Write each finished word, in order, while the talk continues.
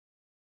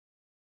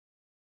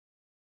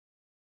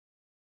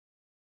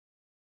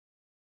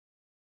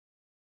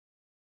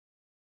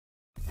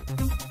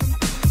Hello,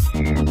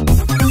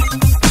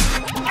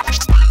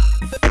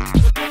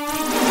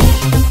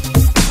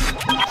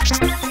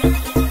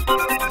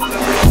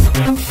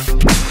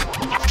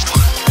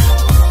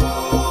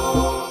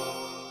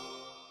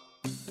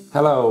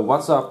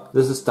 what's up?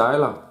 This is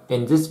Styler.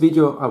 In this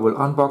video I will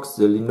unbox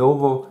the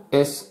Lenovo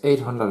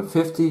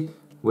S850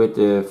 with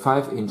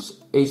 5-inch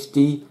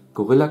HD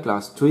Gorilla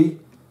Glass 3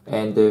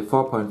 and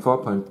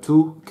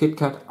 4.4.2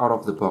 KitKat out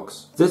of the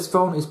box. This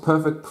phone is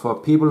perfect for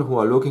people who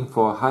are looking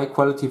for a high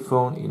quality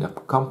phone in a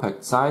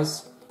compact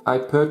size. I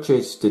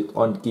purchased it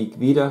on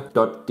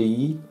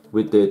geekvita.de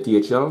with the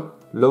DHL,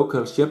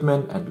 local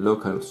shipment and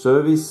local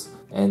service,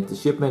 and the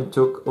shipment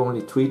took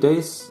only 3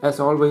 days. As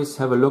always,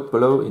 have a look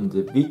below in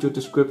the video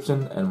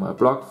description and my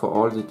blog for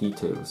all the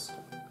details.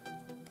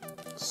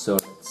 So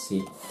let's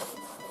see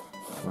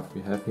what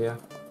we have here.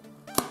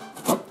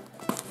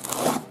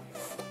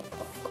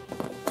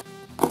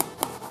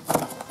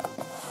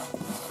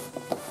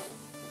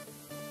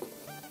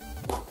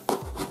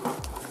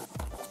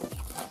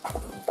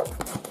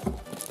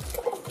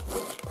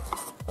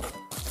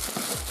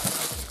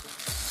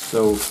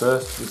 So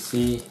first we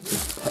see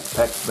it's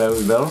packed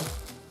very well,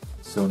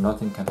 so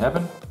nothing can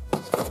happen.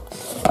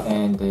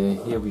 And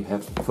here we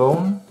have the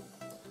phone.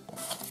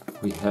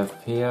 We have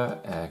here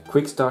a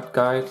quick start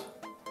guide,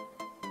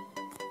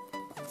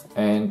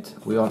 and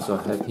we also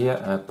have here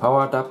a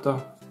power adapter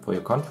for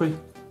your country.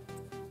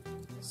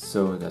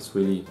 So that's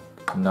really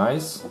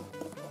nice.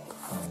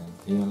 And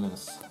here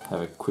let's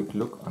have a quick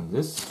look on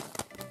this.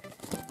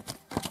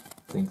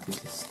 I think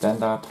this is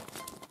standard.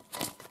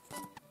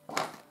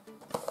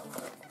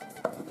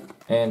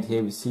 And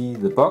here we see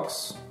the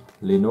box,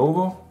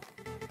 Lenovo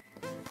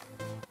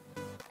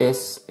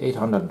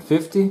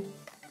S850.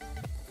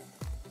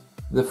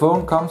 The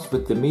phone comes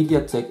with the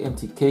Mediatek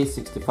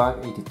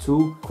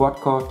MTK6582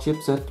 quad-core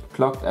chipset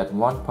clocked at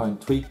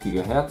 1.3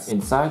 GHz.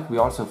 Inside we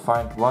also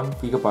find 1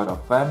 GB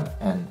of RAM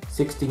and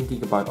 16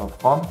 GB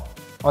of ROM.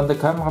 On the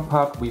camera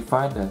part we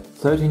find a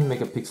 13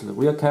 megapixel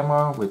rear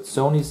camera with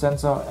Sony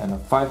sensor and a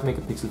 5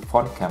 megapixel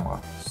front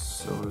camera.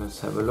 So let's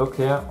have a look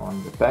here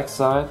on the back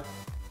side.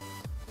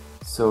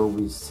 So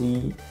we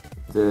see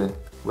the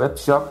web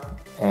shop,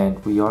 and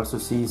we also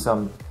see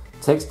some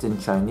text in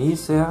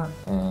Chinese here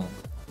and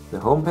the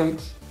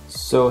homepage.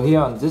 So here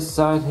on this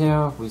side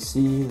here we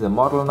see the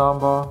model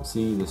number, we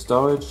see the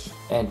storage,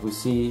 and we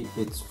see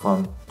it's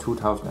from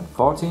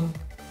 2014.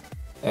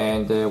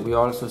 And we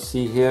also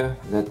see here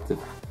that the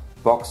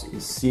box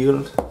is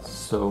sealed.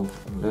 So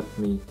let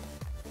me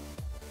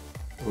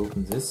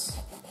open this.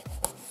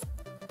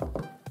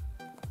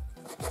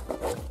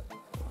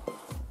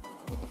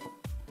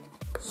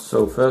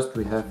 So first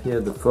we have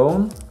here the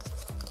phone,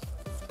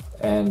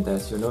 and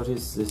as you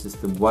notice this is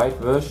the white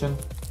version.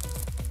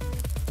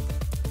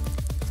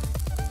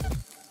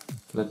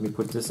 Let me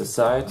put this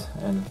aside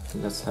and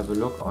let's have a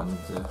look on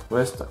the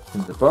rest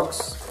in the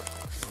box.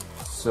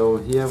 So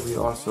here we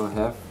also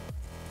have,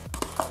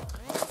 I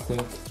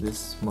think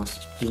this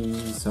must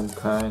be some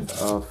kind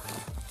of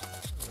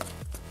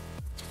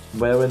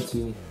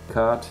warranty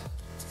card,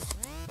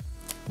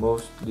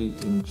 mostly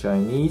in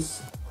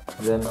Chinese.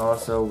 Then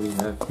also we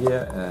have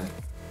here a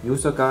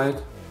user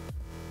guide,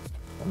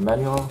 a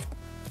manual,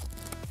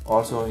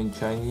 also in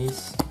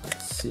Chinese.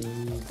 Let's see,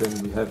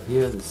 then we have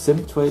here the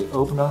SIM tray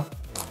opener.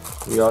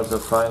 We also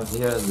find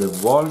here the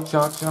wall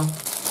charger,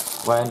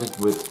 branded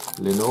with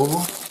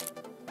Lenovo.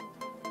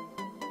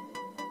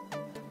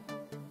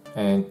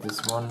 And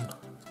this one,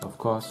 of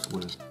course,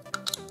 will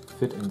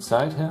fit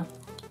inside here.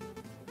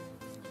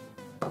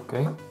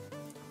 Okay.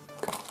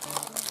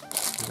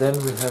 Then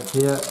we have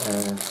here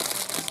a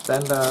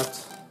standard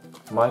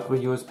micro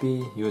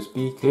USB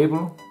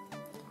cable,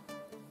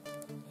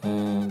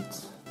 and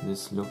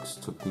this looks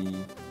to be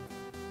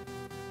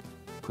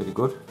pretty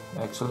good.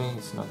 Actually,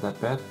 it's not that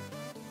bad.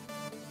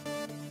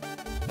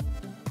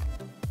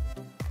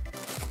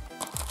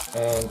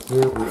 And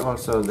here we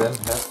also then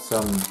have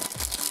some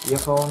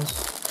earphones.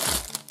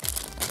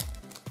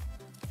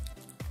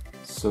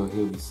 So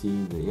here we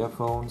see the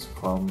earphones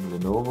from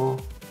Lenovo.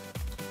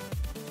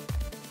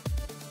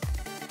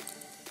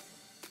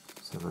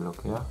 Have a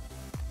look here,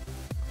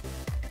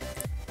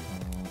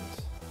 and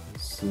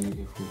let's see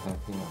if we have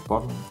here a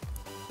button.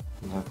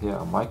 We have here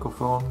a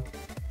microphone,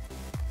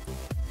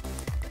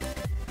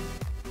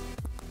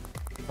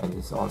 and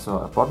it's also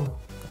a button,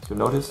 as you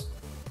notice.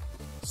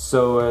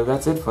 So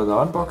that's it for the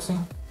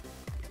unboxing.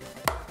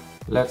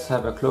 Let's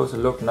have a closer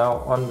look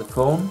now on the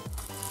phone.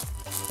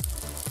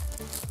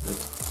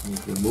 Let me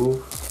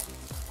remove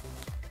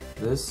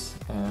this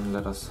and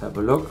let us have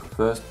a look.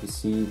 First we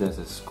see there's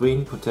a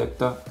screen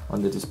protector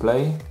on the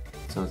display,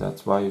 so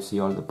that's why you see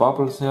all the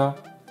bubbles here.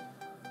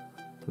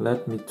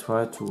 Let me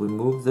try to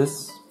remove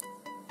this.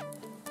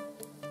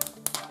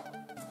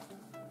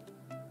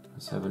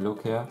 Let's have a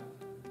look here.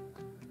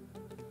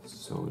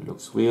 So it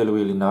looks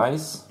really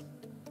nice,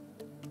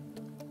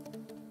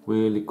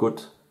 really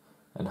good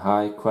and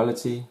high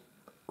quality,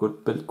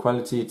 good build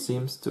quality it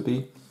seems to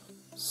be.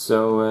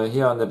 So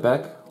here on the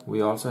back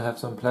we also have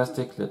some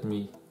plastic. Let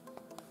me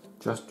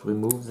just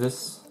remove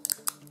this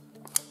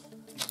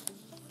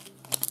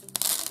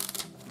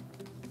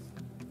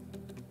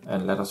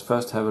And let us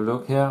first have a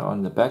look here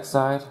on the back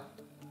side.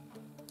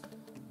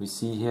 We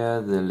see here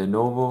the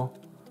Lenovo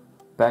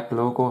back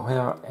logo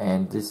here,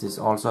 and this is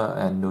also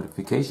a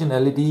notification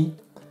LED,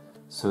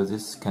 so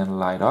this can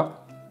light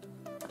up.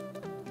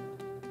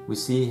 We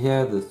see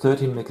here the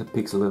 13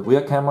 megapixel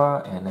rear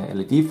camera and a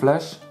LED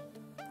flash.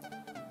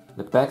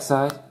 The back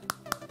side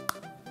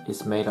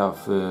is made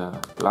of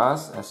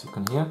glass, as you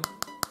can hear.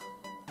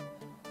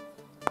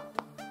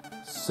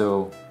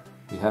 So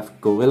we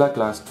have Gorilla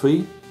Glass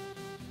 3,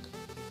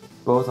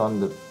 both on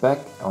the back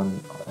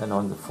and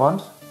on the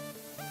front.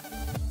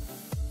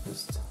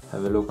 Just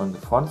have a look on the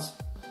front.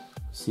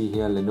 See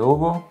here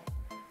Lenovo.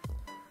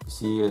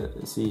 See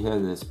here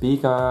the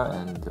speaker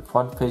and the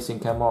front facing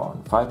camera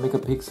on 5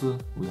 megapixel.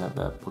 We have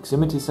a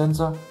proximity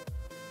sensor.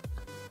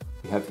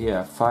 We have here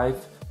a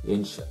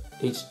 5-inch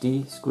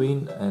HD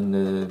screen, and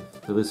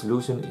the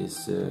resolution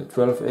is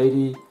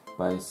 1280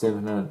 by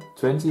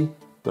 720.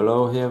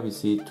 Below here we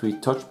see 3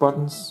 touch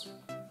buttons.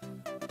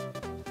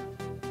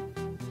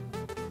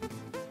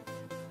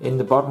 In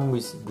the bottom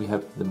we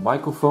have the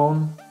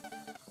microphone.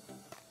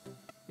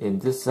 In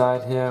this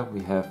side here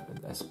we have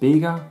a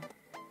speaker,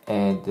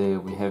 and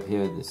we have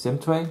here the SIM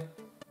tray.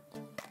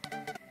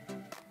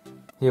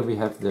 Here we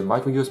have the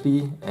micro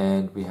USB,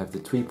 and we have the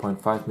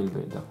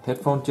 3.5mm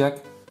headphone jack.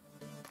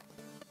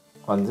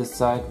 On this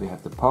side we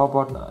have the power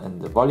button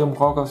and the volume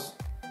rockers.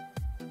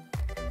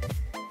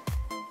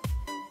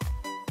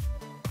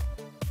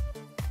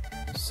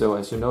 So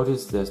as you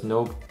notice, there's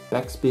no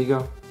back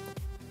speaker.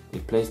 They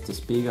placed the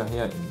speaker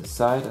here in the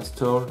side as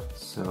told,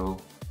 so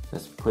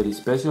that's pretty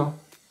special.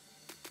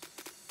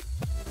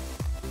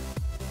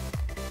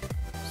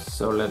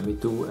 So let me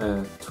do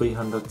a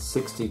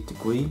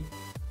 360-degree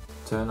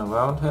turn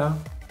around here,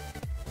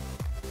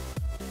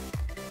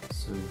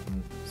 so you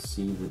can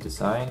see the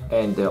design.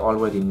 And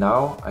already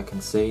now I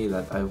can say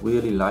that I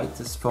really like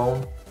this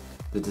phone.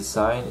 The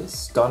design is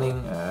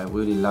stunning. I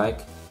really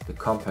like the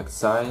compact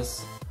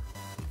size.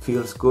 It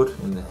feels good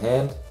in the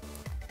hand.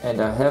 And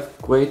I have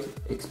great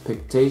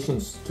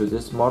expectations to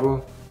this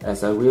model,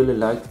 as I really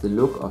like the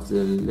look of the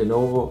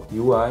Lenovo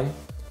UI.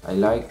 I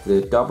like the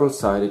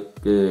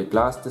double-sided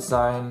glass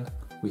design.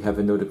 We have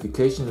a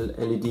notification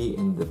LED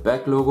in the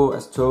back logo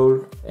as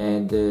told,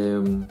 and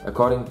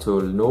according to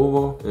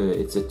Lenovo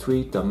it's a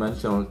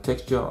 3-dimensional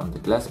texture on the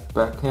glass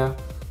back here.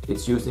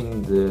 It's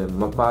using the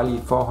Mali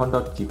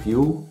 400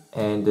 GPU,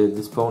 and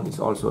this phone is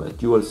also a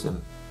dual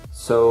SIM.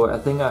 So a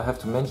thing I have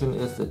to mention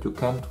is that you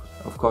can't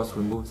of course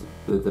remove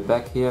the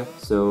back here,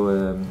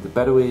 so the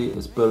battery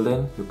is built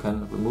in, you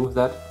can remove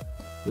that.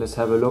 Let's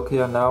have a look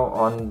here now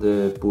on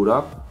the boot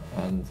up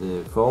and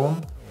the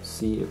phone,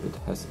 see if it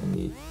has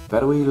any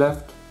battery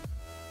left.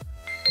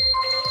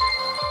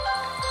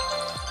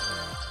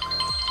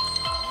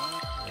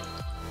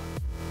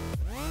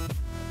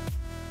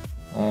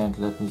 And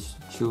let me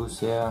choose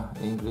here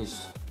English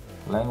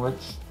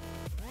language.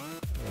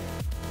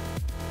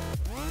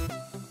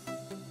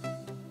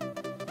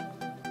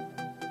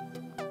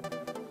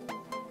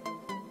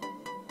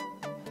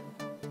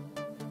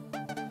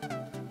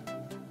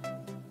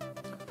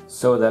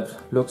 So that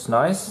looks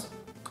nice,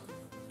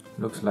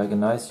 looks like a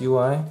nice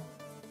UI.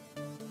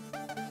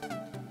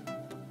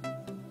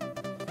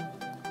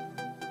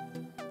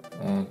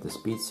 And the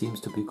speed seems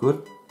to be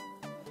good.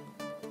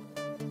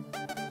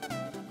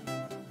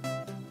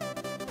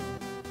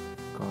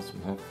 Of course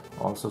we have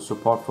also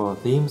support for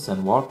themes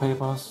and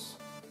wallpapers.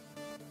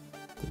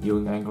 The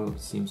viewing angle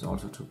seems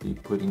also to be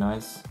pretty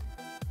nice.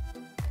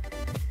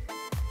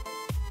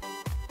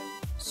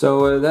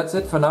 So that's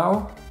it for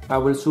now. I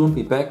will soon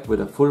be back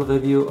with a full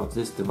review of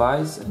this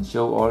device and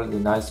show all the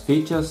nice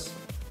features.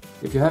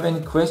 If you have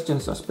any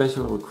questions or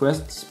special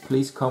requests,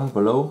 please comment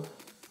below,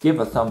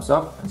 give a thumbs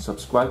up and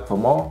subscribe for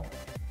more.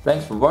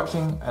 Thanks for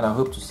watching, and I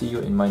hope to see you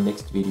in my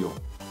next video.